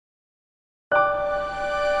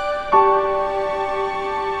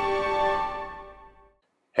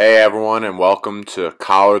Hey everyone, and welcome to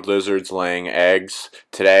Collared Lizards Laying Eggs.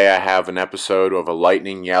 Today I have an episode of a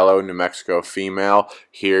lightning yellow New Mexico female.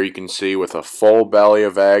 Here you can see with a full belly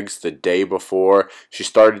of eggs the day before. She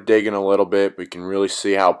started digging a little bit, but you can really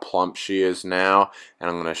see how plump she is now. And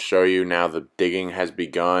I'm going to show you now the digging has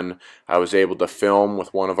begun. I was able to film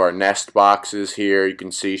with one of our nest boxes here. You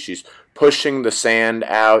can see she's pushing the sand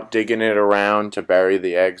out, digging it around to bury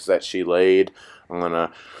the eggs that she laid. I'm going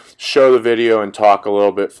to show the video and talk a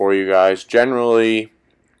little bit for you guys. Generally,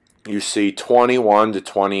 you see 21 to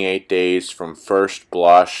 28 days from first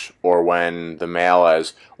blush, or when the male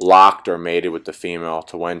has locked or mated with the female,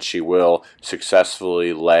 to when she will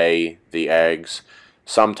successfully lay the eggs.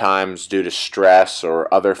 Sometimes due to stress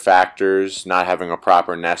or other factors, not having a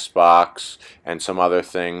proper nest box and some other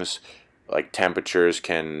things like temperatures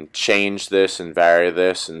can change this and vary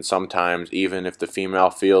this, and sometimes even if the female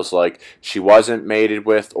feels like she wasn't mated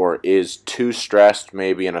with or is too stressed,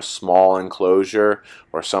 maybe in a small enclosure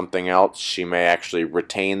or something else, she may actually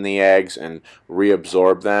retain the eggs and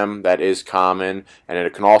reabsorb them. That is common, and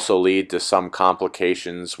it can also lead to some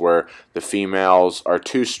complications where the females are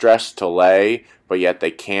too stressed to lay, but yet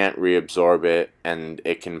they can't reabsorb it, and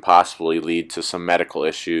it can possibly lead to some medical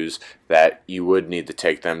issues that you would need to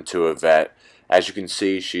take them to a vet. As you can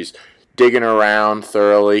see, she's digging around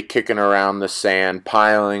thoroughly, kicking around the sand,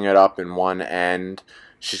 piling it up in one end.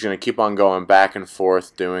 She's going to keep on going back and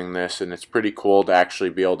forth doing this, and it's pretty cool to actually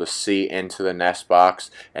be able to see into the nest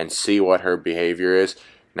box and see what her behavior is.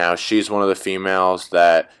 Now, she's one of the females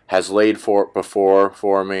that has laid before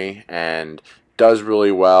for me and does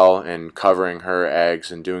really well in covering her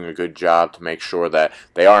eggs and doing a good job to make sure that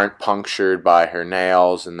they aren't punctured by her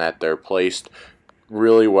nails and that they're placed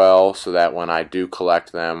really well, so that when I do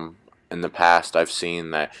collect them in the past, I've seen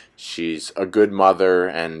that she's a good mother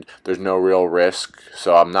and there's no real risk.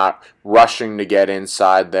 So I'm not rushing to get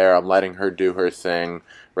inside there. I'm letting her do her thing.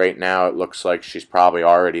 Right now it looks like she's probably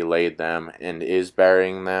already laid them and is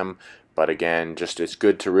burying them. But again, just it's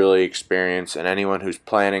good to really experience. And anyone who's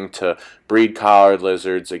planning to breed collared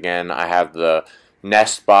lizards, again, I have the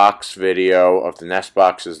nest box video of the nest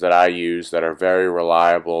boxes that I use that are very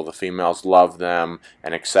reliable. The females love them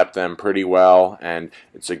and accept them pretty well, and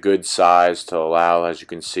it's a good size to allow. As you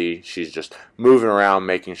can see, she's just moving around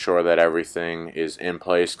making sure that everything is in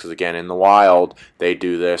place, because again, in the wild they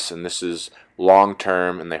do this, and this is long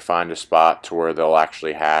term, and they find a spot to where they'll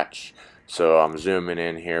actually hatch. So I'm zooming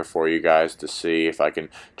in here for you guys to see if I can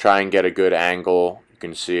try and get a good angle. You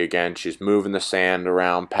can see again she's moving the sand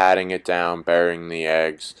around, patting it down, burying the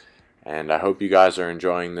eggs. And I hope you guys are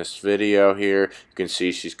enjoying this video here. You can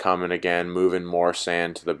see she's coming again, moving more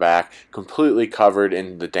sand to the back, completely covered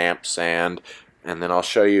in the damp sand. And then I'll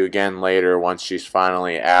show you again later once she's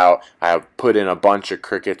finally out. I have put in a bunch of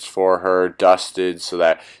crickets for her, dusted, so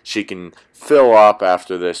that she can fill up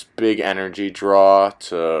after this big energy draw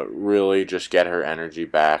to really just get her energy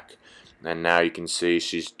back. And now you can see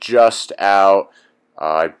she's just out.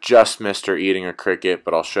 I just missed her eating a cricket,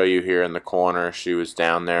 but I'll show you here in the corner. She was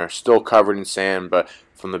down there, still covered in sand, but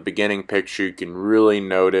from the beginning picture you can really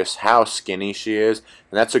notice how skinny she is.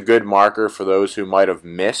 And that's a good marker for those who might have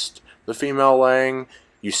missed the female laying.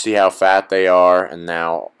 You see how fat they are and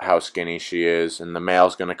now how skinny she is, and the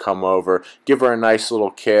male's going to come over, give her a nice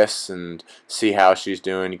little kiss and see how she's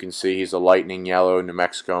doing. You can see he's a lightning yellow New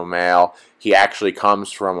Mexico male. He actually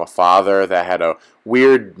comes from a father that had a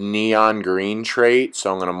weird neon green trait,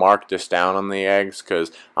 so I'm going to mark this down on the eggs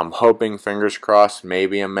because I'm hoping, fingers crossed,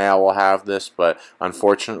 maybe a male will have this, but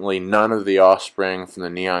unfortunately none of the offspring from the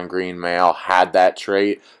neon green male had that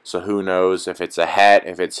trait, so who knows if it's a het,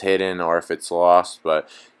 if it's hidden, or if it's lost, but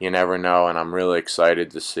you never know, and I'm really excited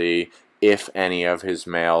to see if any of his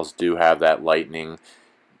males do have that lightning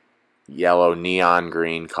yellow neon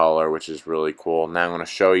green color, which is really cool. Now I'm going to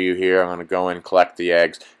show you here. I'm going to go in and collect the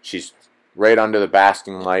eggs. She's right under the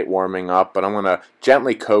basking light warming up, but I'm going to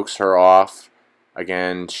gently coax her off.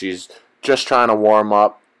 Again, she's just trying to warm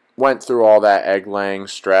up. Went through all that egg laying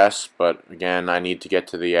stress, but again, I need to get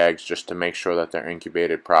to the eggs just to make sure that they're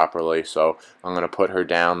incubated properly. So I'm going to put her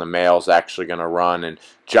down. The male's actually going to run and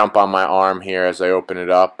jump on my arm here as I open it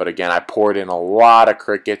up. But again, I poured in a lot of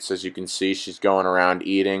crickets. As you can see, she's going around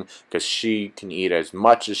eating because she can eat as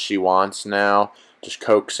much as she wants now. Just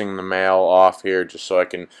coaxing the male off here just so I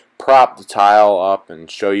can prop the tile up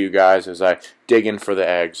and show you guys as I dig in for the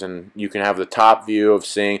eggs. And you can have the top view of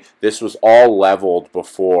seeing this was all leveled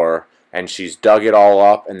before, and she's dug it all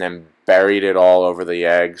up and then buried it all over the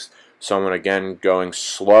eggs. So I'm again going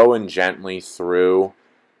slow and gently through,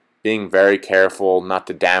 being very careful not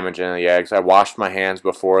to damage any of the eggs. I washed my hands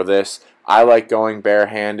before this. I like going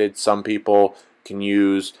barehanded. Some people can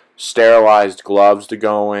use sterilized gloves to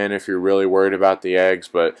go in if you're really worried about the eggs,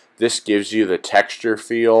 but this gives you the texture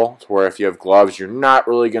feel to where if you have gloves, you're not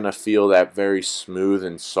really going to feel that very smooth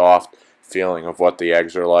and soft feeling of what the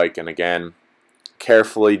eggs are like. And again,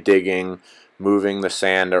 carefully digging, moving the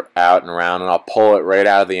sand out and around, and I'll pull it right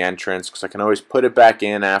out of the entrance because I can always put it back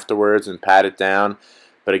in afterwards and pat it down.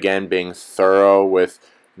 But again, being thorough with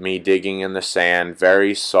me digging in the sand,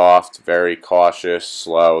 very soft, very cautious,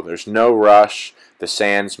 slow. There's no rush. The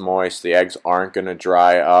sand's moist. The eggs aren't going to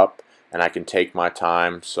dry up, and I can take my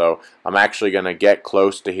time. So I'm actually going to get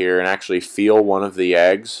close to here and actually feel one of the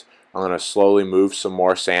eggs. I'm going to slowly move some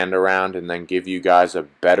more sand around and then give you guys a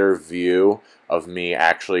better view of me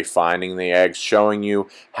actually finding the eggs, showing you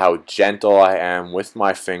how gentle I am with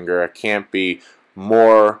my finger. I can't be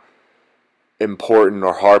more important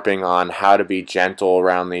or harping on how to be gentle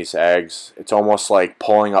around these eggs. It's almost like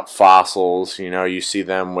pulling up fossils. You know, you see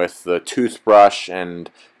them with the toothbrush and,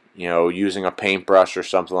 you know, using a paintbrush or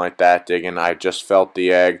something like that, digging. I just felt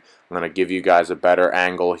the egg. I'm going to give you guys a better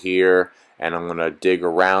angle here, and I'm going to dig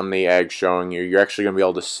around the egg, showing you. You're actually going to be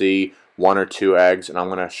able to see one or two eggs, and I'm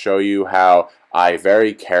going to show you how I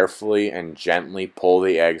very carefully and gently pull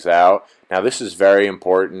the eggs out. Now this is very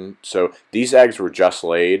important. So these eggs were just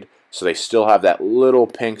laid, so they still have that little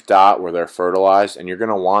pink dot where they're fertilized, and you're going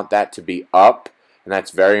to want that to be up, and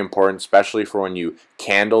that's very important, especially for when you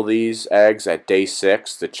candle these eggs at day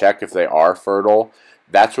 6 to check if they are fertile.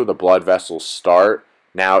 That's where the blood vessels start.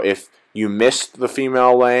 Now if you missed the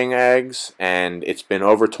female laying eggs and it's been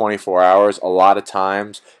over 24 hours, a lot of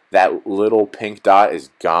times that little pink dot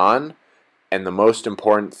is gone. And the most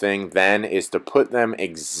important thing then is to put them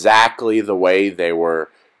exactly the way they were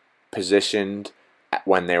positioned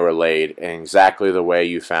when they were laid, and exactly the way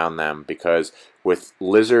you found them, because with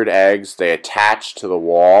lizard eggs, they attach to the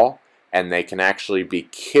wall and they can actually be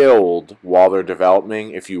killed while they're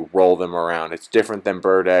developing if you roll them around. It's different than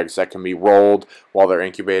bird eggs that can be rolled while they're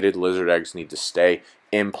incubated. Lizard eggs need to stay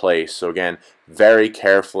in place. So again, very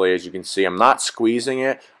carefully, as you can see, I'm not squeezing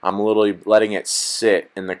it. I'm literally letting it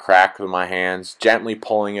sit in the crack of my hands, gently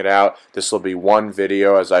pulling it out. This will be one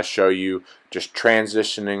video as I show you just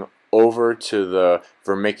transitioning over to the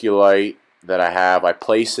vermiculite that I have. I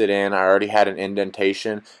place it in. I already had an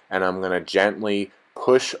indentation, and I'm going to gently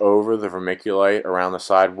push over the vermiculite around the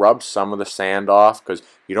side, rub some of the sand off, because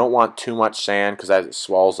you don't want too much sand, because as it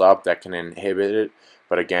swells up that can inhibit it.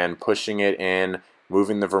 But again, pushing it in,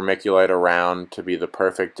 moving the vermiculite around to be the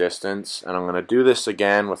perfect distance. And I'm going to do this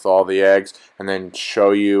again with all the eggs and then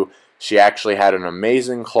show you. She actually had an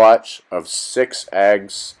amazing clutch of 6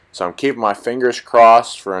 eggs. So I'm keeping my fingers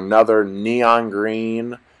crossed for another neon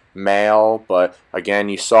green male. But again,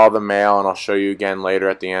 you saw the male, and I'll show you again later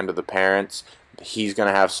at the end of the parents. He's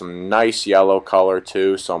going to have some nice yellow color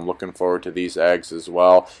too, so I'm looking forward to these eggs as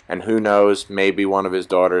well. And who knows, maybe one of his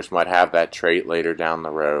daughters might have that trait later down the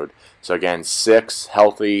road. So again, 6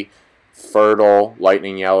 healthy, fertile,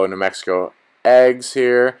 lightning yellow New Mexico eggs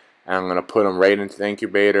here. And I'm going to put them right into the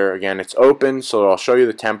incubator. Again, it's open, so I'll show you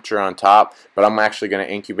the temperature on top. But I'm actually going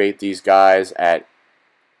to incubate these guys at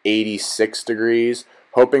 86 degrees.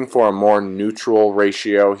 Hoping for a more neutral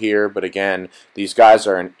ratio here, but again, these guys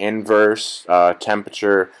are an inverse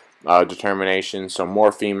temperature determination, so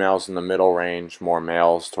more females in the middle range, more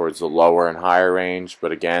males towards the lower and higher range.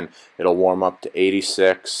 But again, it'll warm up to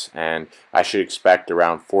 86, and I should expect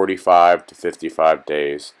around 45 to 55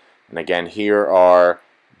 days. And again, here are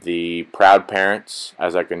the proud parents.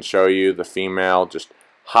 As I can show you, the female just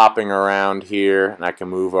hopping around here, and I can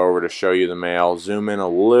move over to show you the male. Zoom in a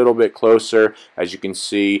little bit closer. As you can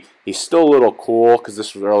see, he's still a little cool because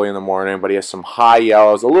this was early in the morning, but he has some high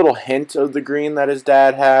yellows, a little hint of the green that his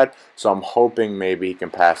dad had, so I'm hoping maybe he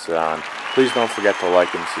can pass it on. Please don't forget to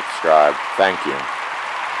like and subscribe. Thank you.